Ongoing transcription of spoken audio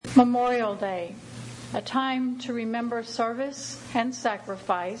Memorial Day, a time to remember service and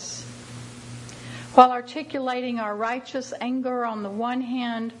sacrifice. While articulating our righteous anger on the one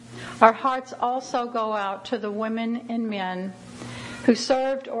hand, our hearts also go out to the women and men who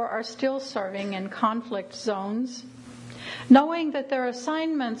served or are still serving in conflict zones, knowing that their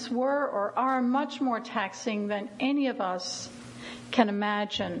assignments were or are much more taxing than any of us can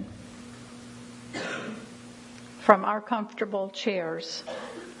imagine from our comfortable chairs.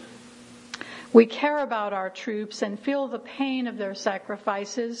 We care about our troops and feel the pain of their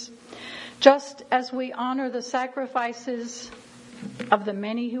sacrifices, just as we honor the sacrifices of the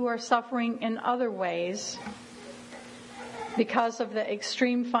many who are suffering in other ways because of the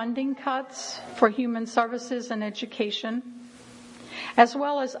extreme funding cuts for human services and education, as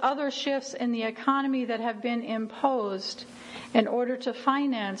well as other shifts in the economy that have been imposed in order to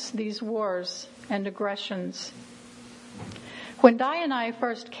finance these wars and aggressions. When Di and I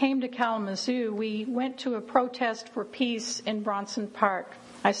first came to Kalamazoo, we went to a protest for peace in Bronson Park.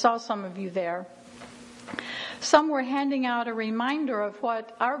 I saw some of you there. Some were handing out a reminder of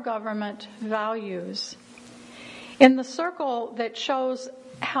what our government values. In the circle that shows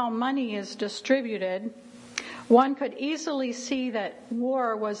how money is distributed, one could easily see that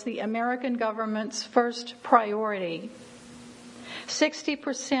war was the American government's first priority.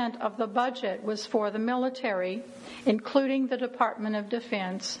 60% of the budget was for the military, including the Department of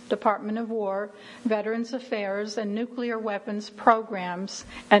Defense, Department of War, Veterans Affairs, and nuclear weapons programs,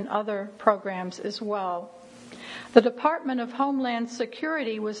 and other programs as well. The Department of Homeland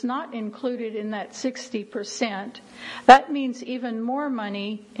Security was not included in that 60%. That means even more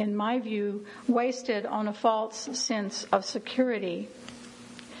money, in my view, wasted on a false sense of security.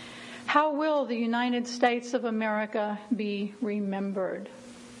 How will the United States of America be remembered?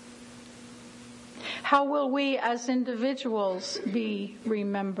 How will we as individuals be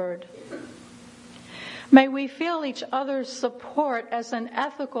remembered? May we feel each other's support as an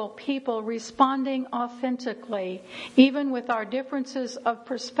ethical people responding authentically, even with our differences of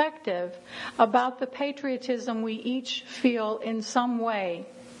perspective about the patriotism we each feel in some way.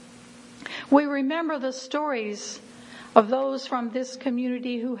 We remember the stories of those from this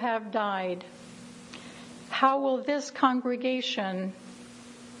community who have died. How will this congregation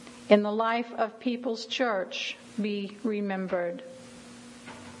in the life of People's Church be remembered?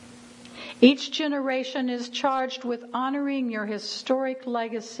 Each generation is charged with honoring your historic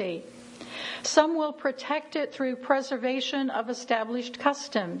legacy. Some will protect it through preservation of established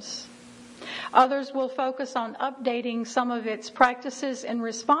customs. Others will focus on updating some of its practices in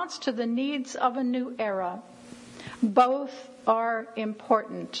response to the needs of a new era. Both are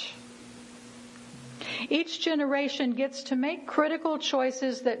important. Each generation gets to make critical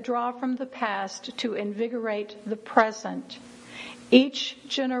choices that draw from the past to invigorate the present. Each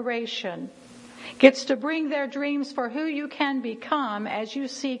generation gets to bring their dreams for who you can become as you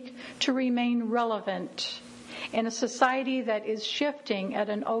seek to remain relevant in a society that is shifting at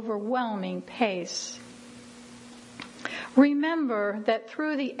an overwhelming pace. Remember that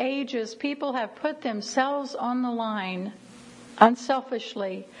through the ages, people have put themselves on the line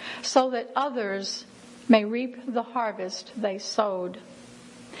unselfishly so that others may reap the harvest they sowed.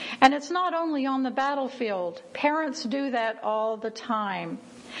 And it's not only on the battlefield. Parents do that all the time.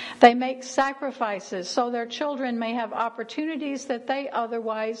 They make sacrifices so their children may have opportunities that they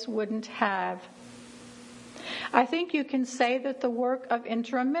otherwise wouldn't have. I think you can say that the work of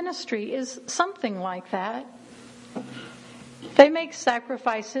interim ministry is something like that. They make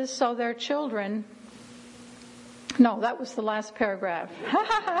sacrifices so their children... No, that was the last paragraph.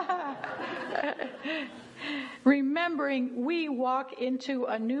 Remembering we walk into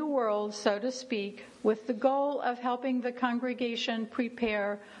a new world, so to speak, with the goal of helping the congregation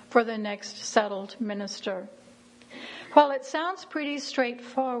prepare for the next settled minister. While it sounds pretty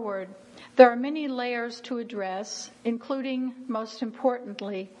straightforward, there are many layers to address, including, most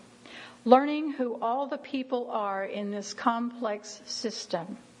importantly, learning who all the people are in this complex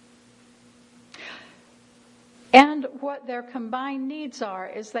system and what their combined needs are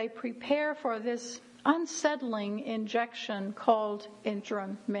as they prepare for this unsettling injection called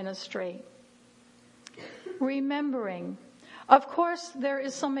interim ministry. Remembering, of course, there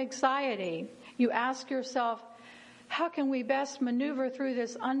is some anxiety. You ask yourself, how can we best maneuver through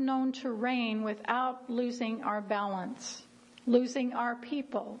this unknown terrain without losing our balance, losing our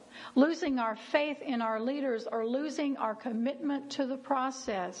people, losing our faith in our leaders, or losing our commitment to the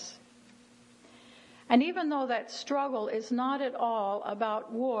process? And even though that struggle is not at all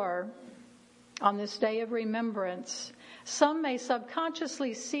about war on this day of remembrance, some may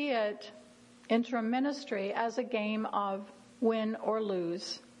subconsciously see it, interim ministry, as a game of win or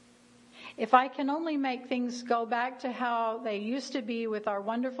lose. If I can only make things go back to how they used to be with our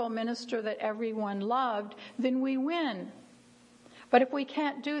wonderful minister that everyone loved, then we win. But if we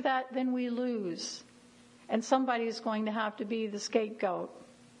can't do that, then we lose. And somebody's going to have to be the scapegoat.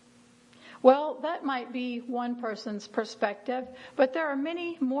 Well, that might be one person's perspective, but there are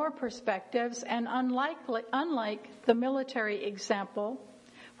many more perspectives, and unlike the military example,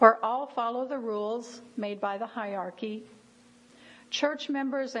 where all follow the rules made by the hierarchy, church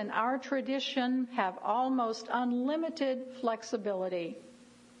members in our tradition have almost unlimited flexibility.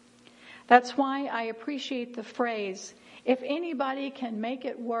 That's why I appreciate the phrase, if anybody can make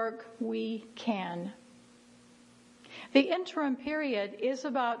it work, we can. The interim period is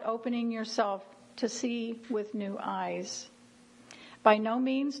about opening yourself to see with new eyes. By no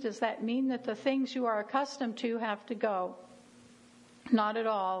means does that mean that the things you are accustomed to have to go. Not at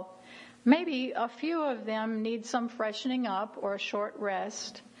all. Maybe a few of them need some freshening up or a short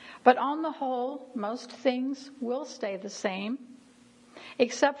rest, but on the whole, most things will stay the same,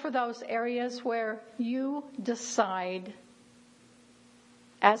 except for those areas where you decide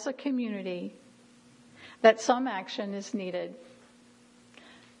as a community that some action is needed.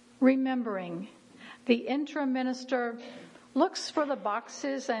 Remembering, the interim minister looks for the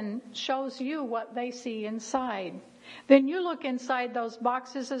boxes and shows you what they see inside. Then you look inside those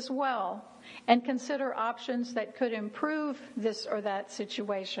boxes as well and consider options that could improve this or that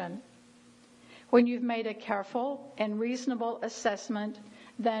situation. When you've made a careful and reasonable assessment,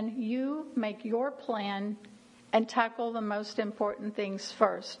 then you make your plan and tackle the most important things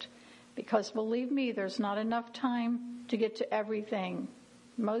first. Because believe me, there's not enough time to get to everything.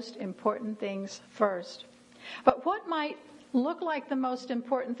 Most important things first. But what might look like the most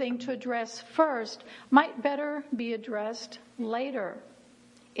important thing to address first might better be addressed later.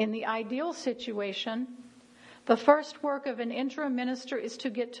 In the ideal situation, the first work of an interim minister is to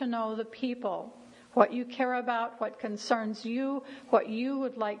get to know the people, what you care about, what concerns you, what you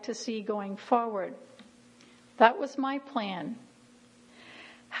would like to see going forward. That was my plan.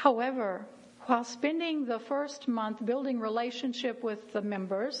 However, while spending the first month building relationship with the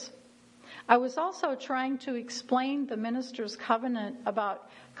members, I was also trying to explain the minister's covenant about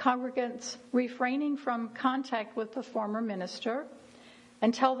congregants refraining from contact with the former minister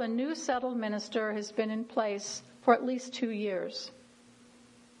until the new settled minister has been in place for at least 2 years.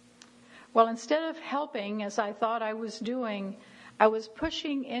 Well, instead of helping, as I thought I was doing, I was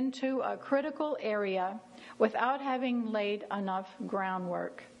pushing into a critical area without having laid enough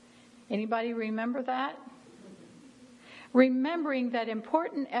groundwork. Anybody remember that? Remembering that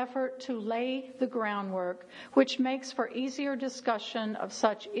important effort to lay the groundwork, which makes for easier discussion of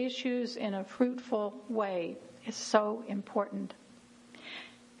such issues in a fruitful way, is so important.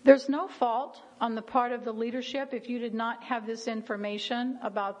 There's no fault on the part of the leadership if you did not have this information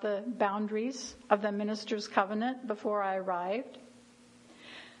about the boundaries of the minister's covenant before I arrived.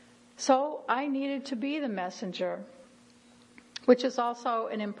 So I needed to be the messenger, which is also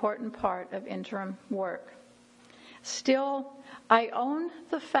an important part of interim work. Still, I own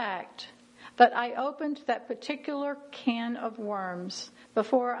the fact that I opened that particular can of worms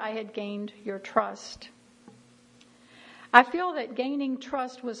before I had gained your trust. I feel that gaining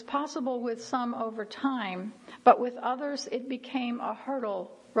trust was possible with some over time, but with others it became a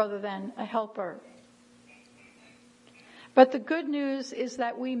hurdle rather than a helper. But the good news is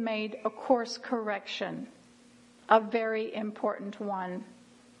that we made a course correction, a very important one.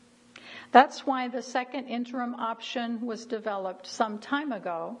 That's why the second interim option was developed some time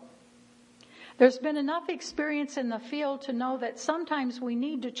ago. There's been enough experience in the field to know that sometimes we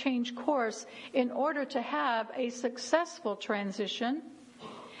need to change course in order to have a successful transition,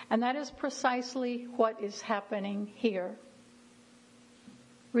 and that is precisely what is happening here.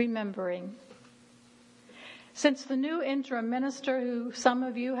 Remembering. Since the new interim minister, who some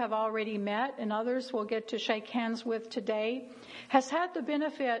of you have already met and others will get to shake hands with today, has had the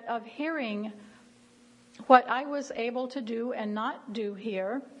benefit of hearing what I was able to do and not do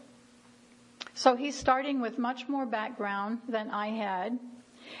here. So he's starting with much more background than I had,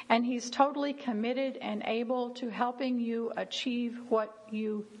 and he's totally committed and able to helping you achieve what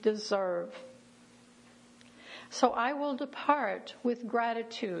you deserve. So I will depart with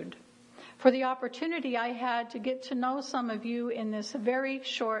gratitude for the opportunity I had to get to know some of you in this very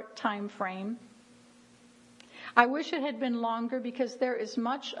short time frame. I wish it had been longer because there is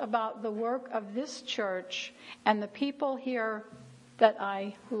much about the work of this church and the people here that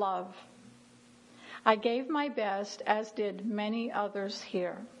I love. I gave my best, as did many others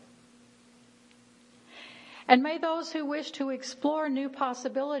here. And may those who wish to explore new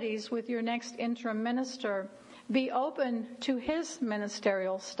possibilities with your next interim minister be open to his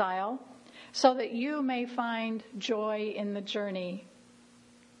ministerial style so that you may find joy in the journey.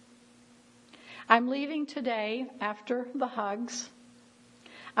 I'm leaving today after the hugs.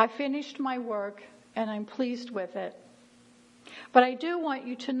 I finished my work and I'm pleased with it. But I do want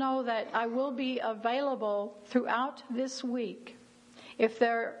you to know that I will be available throughout this week. If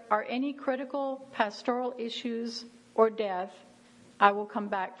there are any critical pastoral issues or death, I will come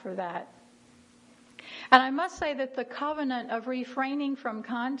back for that. And I must say that the covenant of refraining from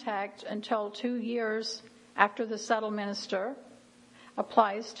contact until 2 years after the settled minister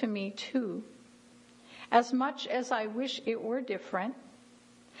applies to me too. As much as I wish it were different,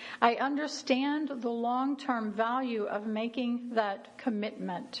 I understand the long-term value of making that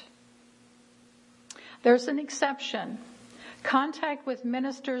commitment. There's an exception. Contact with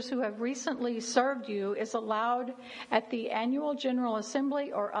ministers who have recently served you is allowed at the annual General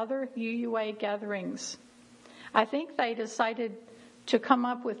Assembly or other UUA gatherings. I think they decided to come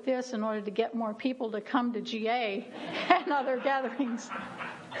up with this in order to get more people to come to GA and other gatherings.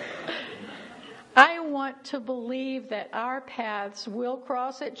 I want to believe that our paths will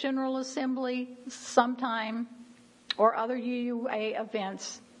cross at General Assembly sometime or other UUA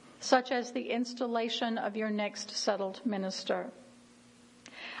events, such as the installation of your next settled minister.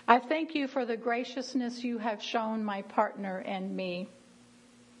 I thank you for the graciousness you have shown my partner and me,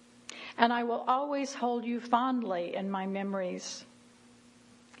 and I will always hold you fondly in my memories,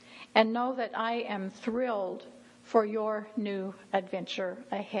 and know that I am thrilled for your new adventure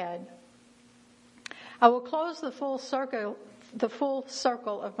ahead. I will close the full circle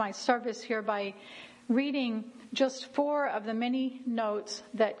of my service here by reading just 4 of the many notes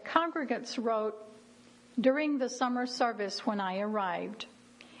that congregants wrote during the summer service when I arrived.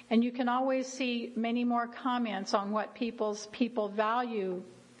 And you can always see many more comments on what people value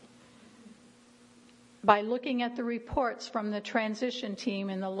by looking at the reports from the transition team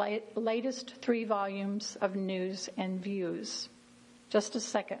in the latest 3 volumes of News and Views. Just a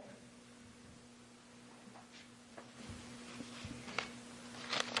second.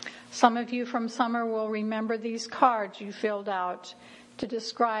 Some of you from summer will remember these cards you filled out to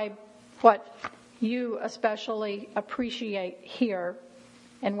describe what you especially appreciate here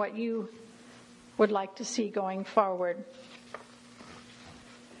and what you would like to see going forward.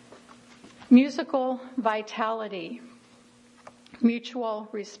 Musical vitality, mutual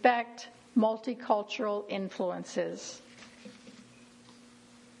respect, multicultural influences.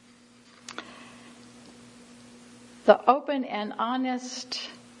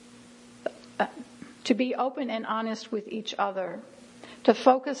 To be open and honest with each other, to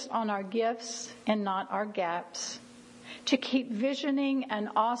focus on our gifts and not our gaps, to keep visioning an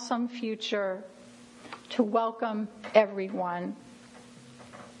awesome future, to welcome everyone.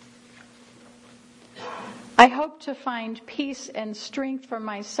 I hope to find peace and strength for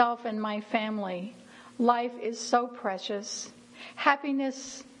myself and my family. Life is so precious.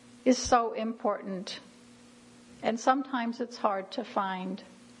 Happiness is so important. And sometimes it's hard to find.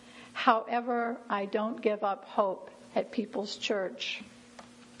 However, I don't give up hope at People's Church.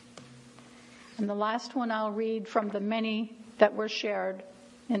 And the last one I'll read from the many that were shared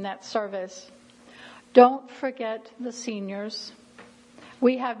in that service. Don't forget the seniors.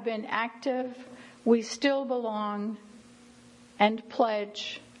 We have been active. We still belong and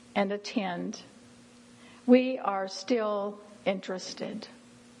pledge and attend. We are still interested.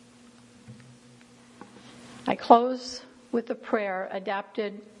 I close with a prayer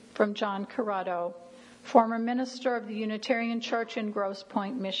adapted from John Corrado, former minister of the Unitarian Church in Grosse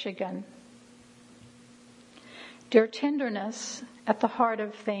Pointe, Michigan. Dear tenderness at the heart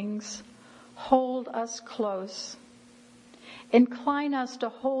of things, hold us close. Incline us to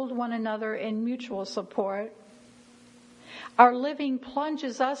hold one another in mutual support. Our living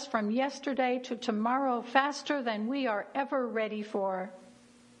plunges us from yesterday to tomorrow faster than we are ever ready for.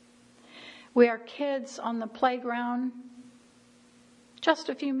 We are kids on the playground just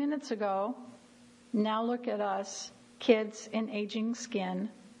a few minutes ago. Now look at us, kids in aging skin.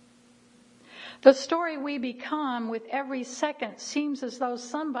 The story we become with every second seems as though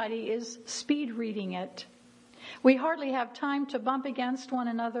somebody is speed reading it. We hardly have time to bump against one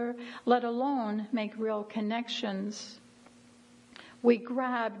another, let alone make real connections. We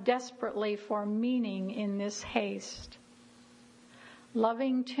grab desperately for meaning in this haste.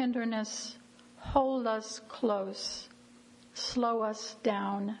 Loving tenderness, hold us close. Slow us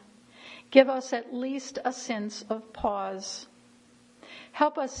down. Give us at least a sense of pause.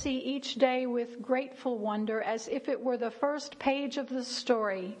 Help us see each day with grateful wonder as if it were the first page of the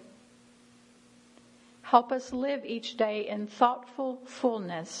story. Help us live each day in thoughtful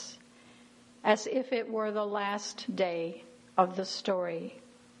fullness as if it were the last day of the story.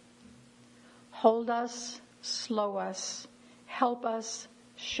 Hold us, slow us, help us,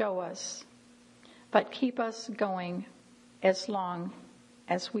 show us, but keep us going as long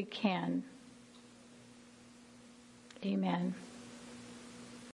as we can. Amen.